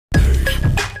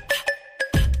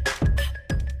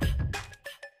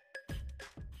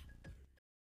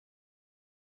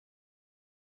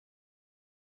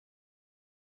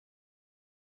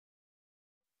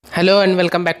Hello and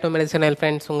welcome back to medicinal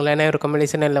friends. உங்களை என்ன இருக்கும்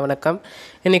மெடிசனலில் வணக்கம்.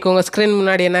 இன்றைக்கி உங்கள் ஸ்க்ரீன்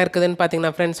முன்னாடி என்ன இருக்குதுன்னு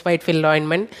பார்த்தீங்கன்னா ஃப்ரெண்ட்ஸ், ஒயிட்ஃபீல்ட்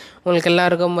ஆயின்மெண்ட். உங்களுக்கு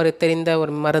எல்லாருக்கும் ஒரு தெரிந்த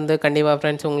ஒரு மருந்து. கண்டிப்பாக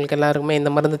ஃப்ரெண்ட்ஸ் உங்களுக்கு எல்லாருக்குமே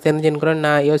இந்த மருந்து தெரிஞ்சுன்னு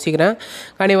நான் யோசிக்கிறேன்.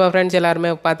 கண்டிப்பாக ஃப்ரெண்ட்ஸ்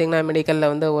எல்லாருமே பார்த்தீங்கன்னா மெடிக்கலில்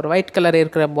வந்து ஒரு ஒயிட் கலர்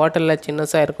இருக்கிற பாட்டிலில்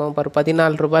சின்னஸாக இருக்கும். ஒரு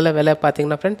 14 ரூபாயில் விலை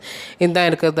பார்த்தீங்கன்னா ஃப்ரெண்ட்ஸ் இதுதான்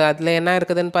இருக்குது. அதில் என்ன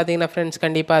இருக்குதுன்னு பார்த்தீங்கன்னா ஃப்ரெண்ட்ஸ்,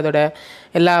 கண்டிப்பாக அதோட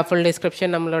எல்லா ஃபுல்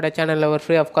டிஸ்கிரிப்ஷன் நம்மளோட சேனலில் ஒரு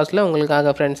ஃப்ரீ ஆஃப் காஸ்ட்டில்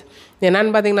உங்களுக்காக ஃப்ரெண்ட்ஸ்.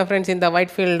 என்னென்னு பார்த்தீங்கன்னா ஃப்ரெண்ட்ஸ், இந்த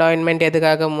ஒயிட்ஃபீல்ட் ஆயின்மெண்ட்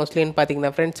எதுக்காக மோஸ்ட்லின்னு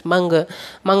பார்த்தீங்கன்னா ஃப்ரெண்ட்ஸ்,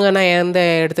 மங்குனா எந்த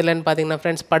இடத்துலன்னு பார்த்தீங்கன்னா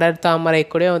ஃப்ரெண்ட்ஸ், படர் தாமரை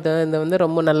கூட இது வந்து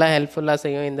ரொம்ப நல்லா ஹெல்ப்ஃபுல்லாக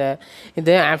செய்யும்.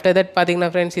 இது ஆஃப்டர் தட் பார்த்தீங்கன்னா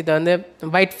ஃப்ரெண்ட்ஸ், இது வந்து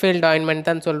ஒயிட்ஃபீல்ட் ஆயின்மெண்ட்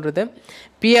தான் சொல்கிறது.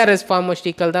 பிஆர்எஸ்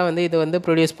ஃபார்மோஸ்டிக்கல் தான் வந்து இது வந்து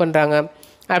ப்ரொடியூஸ் பண்ணுறாங்க.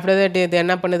 ஆஃப்டர் தட் இது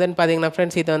என்ன பண்ணுதுன்னு பார்த்தீங்கன்னா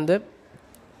ஃப்ரெண்ட்ஸ், இது வந்து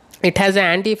it has a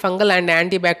antifungal and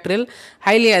antibacterial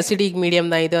highly acidic medium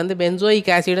தான். இது வந்து பென்சோயிக்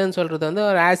ஆசிடுன்னு சொல்கிறது வந்து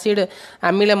ஒரு ஆசிட்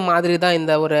அமிலம் மாதிரி தான்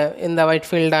இந்த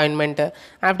ஒயிட்ஃபீல்ட் ஆயின்மெண்ட்டு.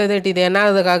 ஆஃப்டர் தட் இது என்ன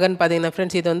ஆகுதுக்காகன்னு பார்த்தீங்கன்னா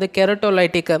ஃப்ரெண்ட்ஸ், இது வந்து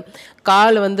கெரட்டோலைட்டிக்,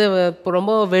 கால் வந்து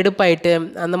ரொம்ப வெடுப்பாயிட்டு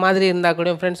அந்த மாதிரி இருந்தால்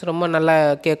கூட ஃப்ரெண்ட்ஸ் ரொம்ப நல்லா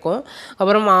கேட்கும்.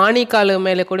 அப்புறம் ஆணிக்கால்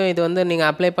மேலே கூட இது வந்து நீங்கள்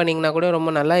அப்ளை பண்ணிங்கன்னா கூட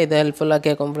ரொம்ப நல்லா இது ஹெல்ப்ஃபுல்லாக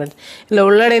கேட்கும் ஃப்ரெண்ட்ஸ். இதில்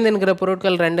உள்ளடைந்து இருக்கிற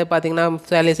பொருட்கள் ரெண்டு பார்த்தீங்கன்னா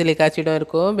சாலிசிலிக் ஆசிடும்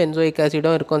இருக்கும், பென்சோயிக்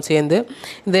ஆசிடும் இருக்கும் சேர்ந்து.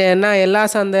 இது என்ன எல்லா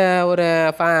அந்த ஒரு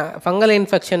ஃபங்கல்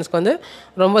இன்ஃபெக்ஷன்ஸ்க்கு வந்து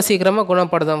ரொம்ப சீக்கிரமாக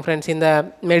குணப்படுத்தும் ஃப்ரெண்ட்ஸ். இந்த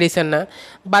மெடிசனை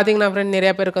பார்த்திங்கன்னா ஃப்ரெண்ட்ஸ்,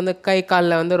 நிறையா பேருக்கு வந்து கை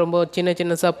காலில் வந்து ரொம்ப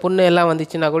சின்னசாக புண்ணு எல்லாம்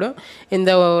வந்துச்சுன்னா கூட இந்த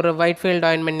ஒரு ஒயிட்ஃபீல்ட்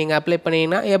ஆயின்மெண்ட் நீங்கள் அப்ளை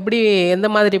பண்ணிங்கன்னா, எப்படி எந்த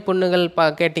மாதிரி புண்ணுகள்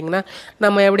கேட்டிங்கன்னா,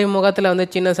 நம்ம எப்படி முகத்தில் வந்து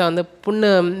சின்னசாக வந்து புண்ணு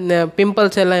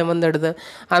பிம்பிள்ஸ் எல்லாம் வந்துடுது,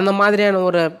 அந்த மாதிரியான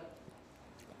ஒரு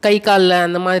கை காலில்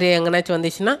அந்த மாதிரி எங்கேனாச்சும்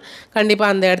வந்துச்சுன்னா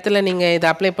கண்டிப்பாக அந்த இடத்துல நீங்கள் இதை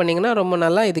அப்ளை பண்ணிங்கன்னா ரொம்ப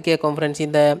நல்லா இது கேட்கும் ஃப்ரெண்ட்ஸ்.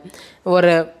 இந்த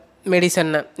ஒரு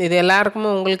மெடிசன்னு இது எல்லாருக்குமே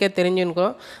உங்களுக்கே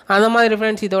தெரிஞ்சுருக்கும். அந்த மாதிரி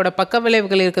ஃப்ரெண்ட்ஸ், இதோட பக்க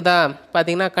விளைவுகள் இருக்குதா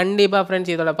பார்த்தீங்கன்னா, கண்டிப்பாக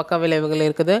ஃப்ரெண்ட்ஸ் இதோட பக்க விளைவுகள்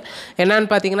இருக்குது. என்னன்னு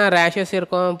பார்த்தீங்கன்னா, ரேஷஸ்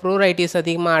இருக்கும், ப்ரூரைட்டிஸ்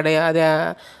அதிகமாக அது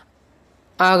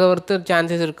ஆகிறதுக்கு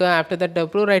சான்சஸ் இருக்குது. ஆஃப்டர் தட்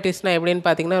ப்ரூரைட்டிஸ்னால் எப்படின்னு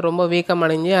பார்த்தீங்கன்னா, ரொம்ப வீக்கம்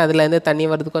அடைஞ்சு அதுலேருந்து தண்ணி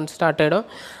வரது கொஞ்சம் ஸ்டார்ட் ஆகிடும்.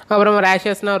 அப்புறமா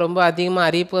ரேஷஸ்னால் ரொம்ப அதிகமாக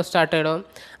அரிப்பு ஸ்டார்ட் ஆகிடும்.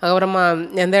 அப்புறமா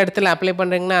எந்த இடத்துல அப்ளை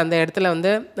பண்ணுறீங்கன்னா அந்த இடத்துல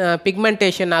வந்து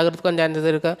பிக்மெண்டேஷன் ஆகிறதுக்கு கொஞ்சம் சான்சஸ்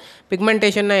இருக்குது.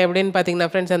 பிக்மெண்டேஷன்னா எப்படின்னு பார்த்தீங்கன்னா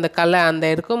ஃப்ரெண்ட்ஸ், அந்த அந்த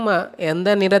இருக்கும்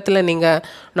எந்த நிறத்தில் நீங்கள்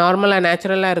நார்மலாக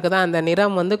நேச்சுரலாக இருக்குதோ அந்த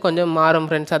நிறம் வந்து கொஞ்சம் மாறும்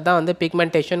ஃப்ரெண்ட்ஸ். அதுதான் வந்து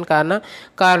பிக்மெண்டேஷன்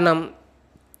காரணம்.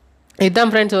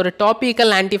 இதுதான் ஃப்ரெண்ட்ஸ் ஒரு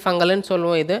டாபிக்கல் ஆன்டிஃபங்கல்னு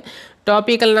சொல்லுவோம். இது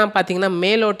டாபிக்கல்னால் பார்த்திங்கன்னா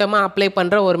மேலோட்டமாக அப்ளை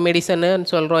பண்ணுற ஒரு மெடிசன்னு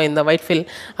சொல்கிறோம் இந்த ஒயிட்ஃபீல்ட்.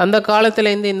 அந்த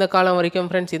காலத்துலேருந்து இந்த காலம் வரைக்கும்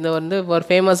ஃப்ரெண்ட்ஸ் இது வந்து ஒரு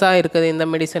ஃபேமஸாக இருக்குது இந்த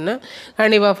மெடிசன்னு.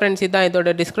 கண்டிப்பாக ஃப்ரெண்ட்ஸ் இதுதான்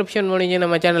இதோட டிஸ்கிரிப்ஷன் முடிஞ்சு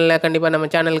நம்ம சேனலில் கண்டிப்பாக நம்ம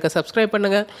சேனலுக்கு சப்ஸ்கிரைப்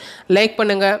பண்ணுங்கள், லைக்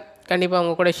பண்ணுங்கள், கண்டிப்பாக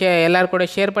உங்கள் கூட எல்லோரும் கூட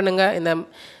ஷேர் பண்ணுங்கள். இந்த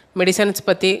மெடிசன்ஸ்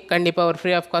பற்றி கண்டிப்பாக ஒரு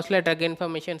free of காஸ்ட்டில் drug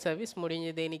information service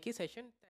முடிஞ்சது இன்றைக்கி செஷன்.